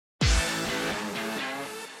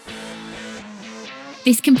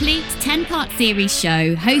This complete 10-part series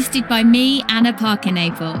show, hosted by me, Anna Parker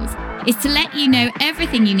Naples, is to let you know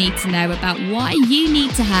everything you need to know about why you need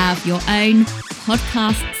to have your own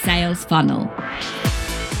podcast sales funnel.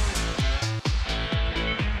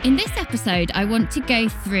 In this episode, I want to go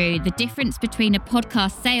through the difference between a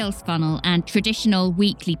podcast sales funnel and traditional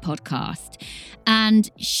weekly podcast, and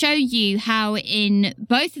show you how in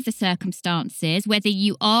both of the circumstances, whether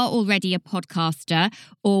you are already a podcaster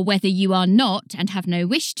or whether you are not and have no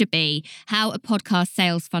wish to be, how a podcast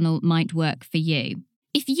sales funnel might work for you.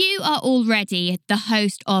 If you are already the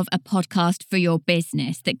host of a podcast for your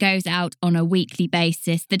business that goes out on a weekly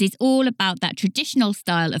basis, that is all about that traditional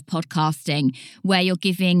style of podcasting, where you're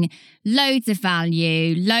giving loads of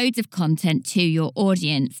value, loads of content to your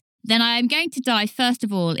audience, then I am going to dive first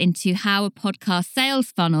of all into how a podcast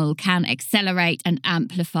sales funnel can accelerate and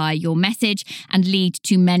amplify your message and lead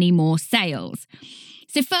to many more sales.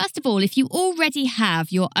 So first of all, if you already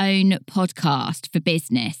have your own podcast for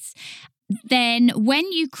business, then when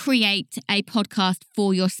you create a podcast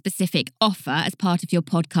for your specific offer as part of your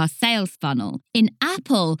podcast sales funnel, in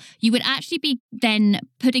Apple, you would actually be then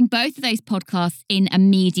putting both of those podcasts in a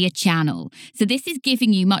media channel. So this is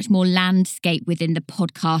giving you much more landscape within the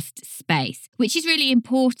podcast space, which is really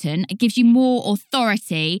important. It gives you more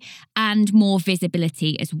authority and more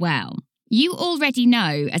visibility as well. You already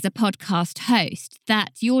know as a podcast host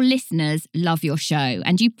that your listeners love your show,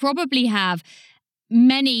 and you probably have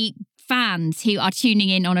many fans who are tuning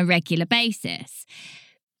in on a regular basis.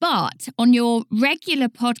 But on your regular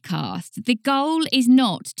podcast, the goal is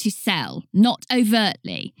not to sell, not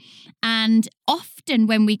overtly. And often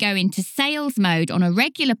when we go into sales mode on a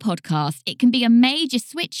regular podcast, it can be a major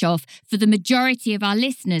switch off for the majority of our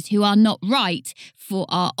listeners who are not right for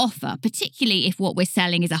our offer, particularly if what we're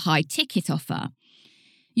selling is a high ticket offer.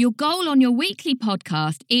 Your goal on your weekly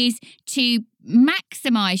podcast is to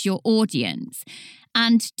maximize your audience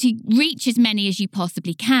and to reach as many as you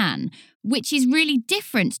possibly can, which is really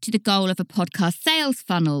different to the goal of a podcast sales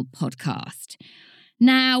funnel podcast.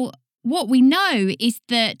 Now, what we know is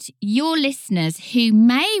that your listeners, who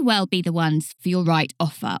may well be the ones for your right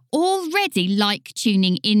offer, already like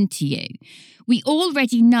tuning into you. We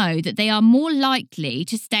already know that they are more likely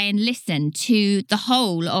to stay and listen to the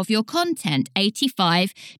whole of your content,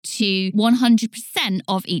 85 to 100%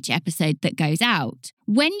 of each episode that goes out.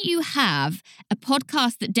 When you have a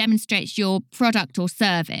podcast that demonstrates your product or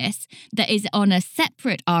service that is on a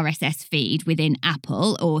separate RSS feed within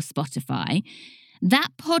Apple or Spotify, that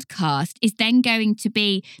podcast is then going to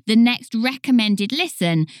be the next recommended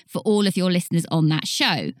listen for all of your listeners on that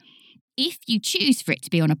show, if you choose for it to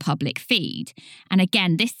be on a public feed. And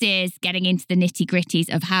again, this is getting into the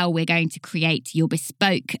nitty-gritties of how we're going to create your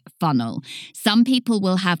bespoke funnel. Some people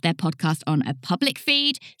will have their podcast on a public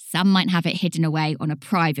feed, some might have it hidden away on a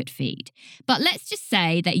private feed. But let's just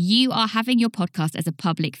say that you are having your podcast as a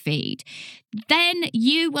public feed. Then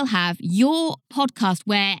you will have your podcast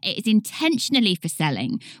where it is intentionally for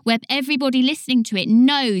selling, where everybody listening to it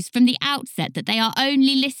knows from the outset that they are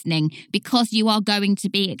only listening because you are going to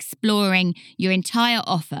be exploring your entire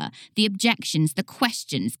offer, the objections, the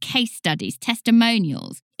questions, case studies,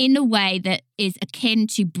 testimonials, in a way that is akin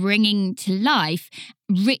to bringing to life,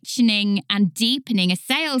 richening and deepening a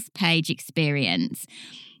sales page experience.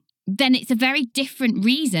 Then it's a very different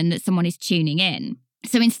reason that someone is tuning in.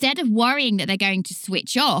 So instead of worrying that they're going to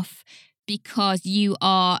switch off because you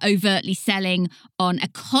are overtly selling on a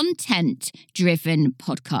content-driven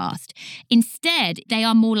podcast, instead, they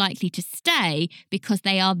are more likely to stay because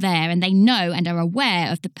they are there and they know and are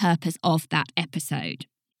aware of the purpose of that episode.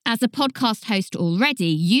 As a podcast host already,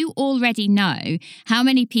 you already know how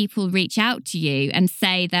many people reach out to you and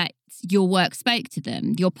say that your work spoke to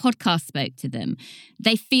them, your podcast spoke to them.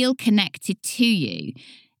 They feel connected to you.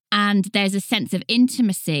 And there's a sense of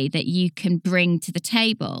intimacy that you can bring to the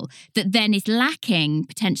table that then is lacking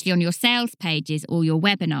potentially on your sales pages or your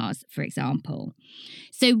webinars, for example.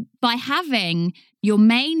 So by having your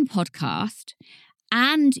main podcast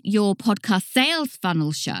and your podcast sales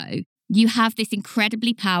funnel show, you have this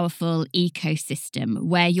incredibly powerful ecosystem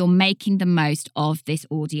where you're making the most of this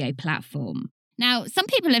audio platform. Now, some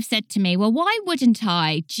people have said to me, well, why wouldn't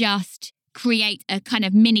I just create a kind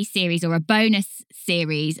of mini series or a bonus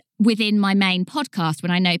series within my main podcast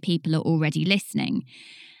when I know people are already listening?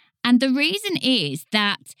 And the reason is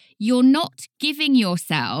that you're not giving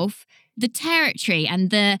yourself the territory and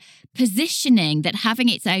the positioning that having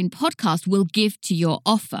its own podcast will give to your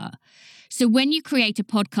offer. So when you create a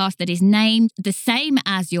podcast that is named the same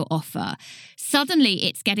as your offer, suddenly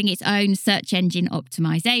it's getting its own search engine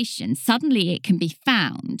optimization. Suddenly it can be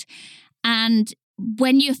found. And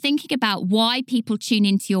when you're thinking about why people tune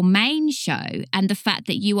into your main show and the fact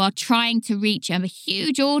that you are trying to reach a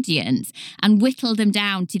huge audience and whittle them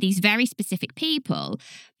down to these very specific people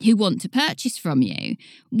who want to purchase from you,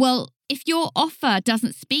 well, if your offer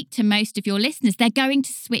doesn't speak to most of your listeners, they're going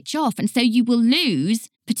to switch off. And so you will lose,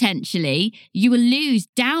 potentially, you will lose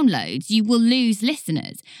downloads, you will lose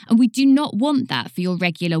listeners. And we do not want that for your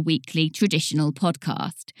regular weekly traditional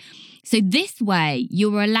podcast. So this way,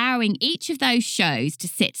 you're allowing each of those shows to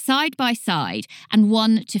sit side by side and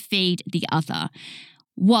one to feed the other,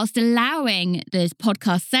 whilst allowing the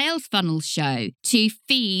podcast sales funnel show to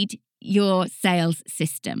feed your sales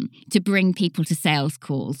system, to bring people to sales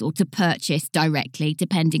calls or to purchase directly,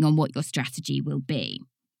 depending on what your strategy will be.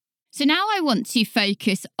 So now I want to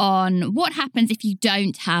focus on what happens if you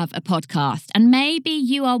don't have a podcast. And maybe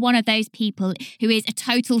you are one of those people who is a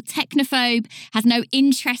total technophobe, has no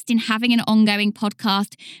interest in having an ongoing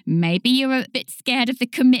podcast. Maybe you're a bit scared of the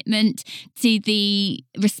commitment to the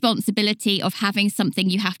responsibility of having something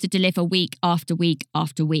you have to deliver week after week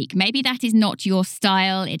after week. Maybe that is not your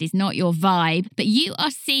style, it is not your vibe, but you are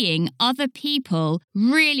seeing other people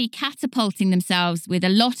really catapulting themselves with a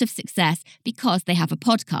lot of success because they have a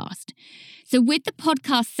podcast. So with the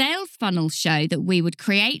podcast sales funnel show that we would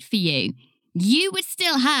create for you, you would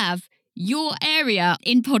still have your area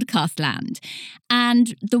in podcast land.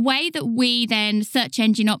 And the way that we then search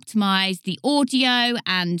engine optimize the audio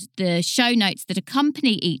and the show notes that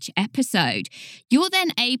accompany each episode, you're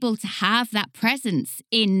then able to have that presence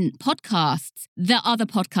in podcasts that other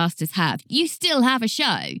podcasters have. You still have a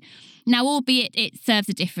show. Now, albeit it serves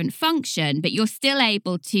a different function, but you're still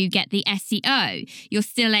able to get the SEO. You're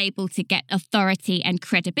still able to get authority and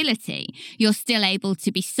credibility. You're still able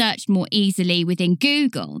to be searched more easily within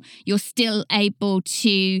Google. You're still able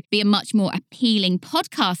to be a much more appealing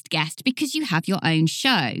podcast guest because you have your own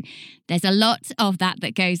show. There's a lot of that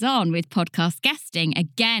goes on with podcast guesting.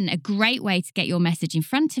 Again, a great way to get your message in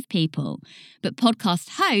front of people. But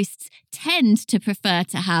podcast hosts tend to prefer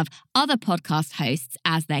to have other podcast hosts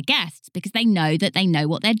as their guests because they know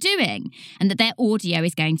what they're doing and that their audio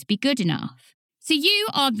is going to be good enough. So you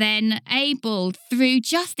are then able, through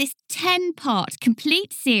just this 10-part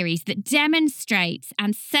complete series that demonstrates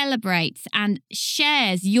and celebrates and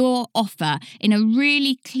shares your offer in a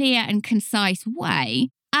really clear and concise way,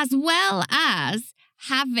 as well as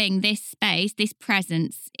having this space, this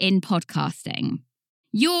presence in podcasting.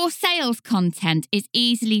 Your sales content is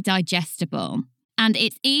easily digestible. And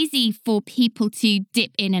it's easy for people to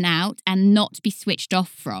dip in and out and not be switched off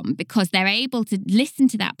from because they're able to listen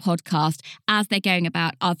to that podcast as they're going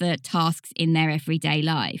about other tasks in their everyday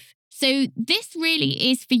life. So this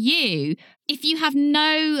really is for you if you have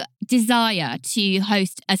no desire to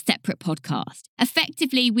host a separate podcast.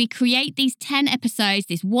 Effectively, we create these 10 episodes,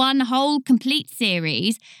 this one whole complete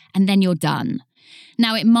series, and then you're done.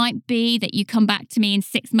 Now, it might be that you come back to me in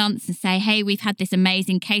 6 months and say, hey, we've had this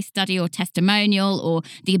amazing case study or testimonial, or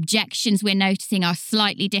the objections we're noticing are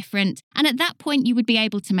slightly different. And at that point, you would be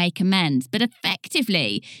able to make amends. But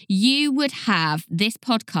effectively, you would have this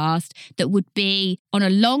podcast that would be on a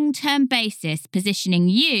long-term basis positioning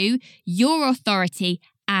you, your authority,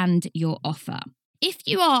 and your offer. If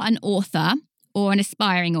you are an author or an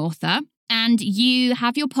aspiring author, and you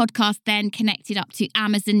have your podcast then connected up to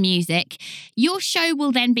Amazon Music, your show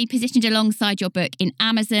will then be positioned alongside your book in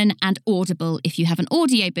Amazon and Audible if you have an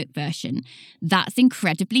audiobook version. That's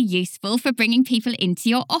incredibly useful for bringing people into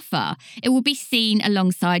your offer. It will be seen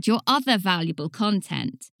alongside your other valuable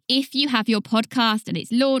content. If you have your podcast and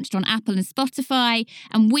it's launched on Apple and Spotify,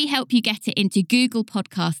 and we help you get it into Google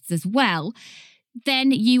Podcasts as well,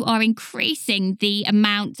 then you are increasing the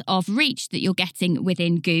amount of reach that you're getting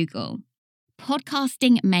within Google.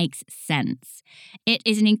 Podcasting makes sense. It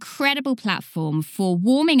is an incredible platform for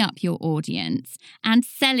warming up your audience and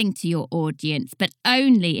selling to your audience, but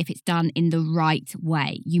only if it's done in the right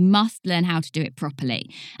way. You must learn how to do it properly.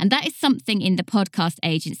 And that is something in the podcast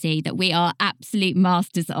agency that we are absolute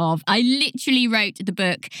masters of. I literally wrote the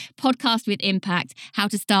book, Podcast with Impact, How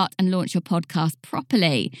to Start and Launch Your Podcast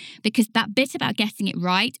Properly, because that bit about getting it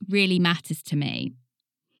right really matters to me.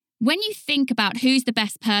 When you think about who's the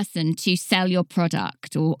best person to sell your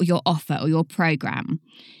product or your offer or your program,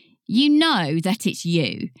 you know that it's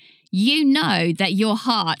you. You know that your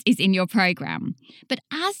heart is in your program. But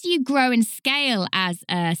as you grow and scale as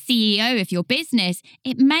a CEO of your business,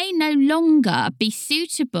 it may no longer be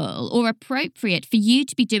suitable or appropriate for you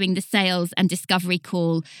to be doing the sales and discovery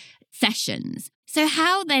call sessions. So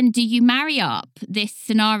how then do you marry up this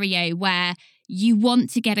scenario where you want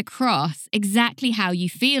to get across exactly how you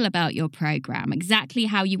feel about your program, exactly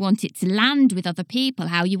how you want it to land with other people,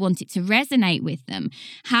 how you want it to resonate with them,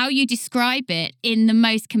 how you describe it in the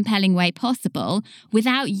most compelling way possible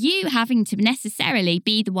without you having to necessarily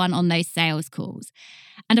be the one on those sales calls.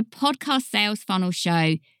 And a podcast sales funnel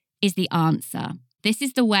show is the answer. This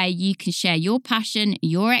is the way you can share your passion,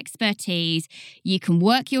 your expertise. You can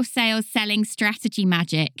work your sales selling strategy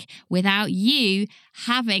magic without you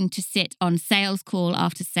having to sit on sales call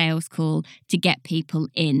after sales call to get people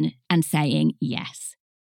in and saying yes.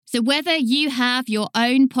 So whether you have your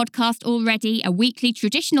own podcast already, a weekly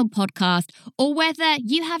traditional podcast, or whether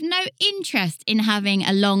you have no interest in having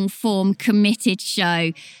a long-form committed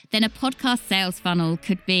show, then a podcast sales funnel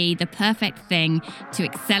could be the perfect thing to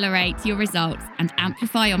accelerate your results and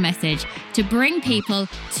amplify your message to bring people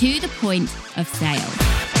to the point of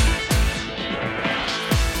sale.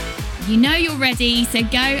 You know you're ready, so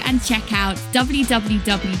go and check out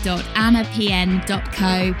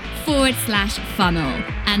www.annapn.co/funnel.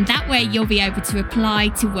 And that way you'll be able to apply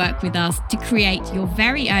to work with us to create your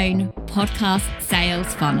very own podcast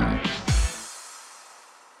sales funnel.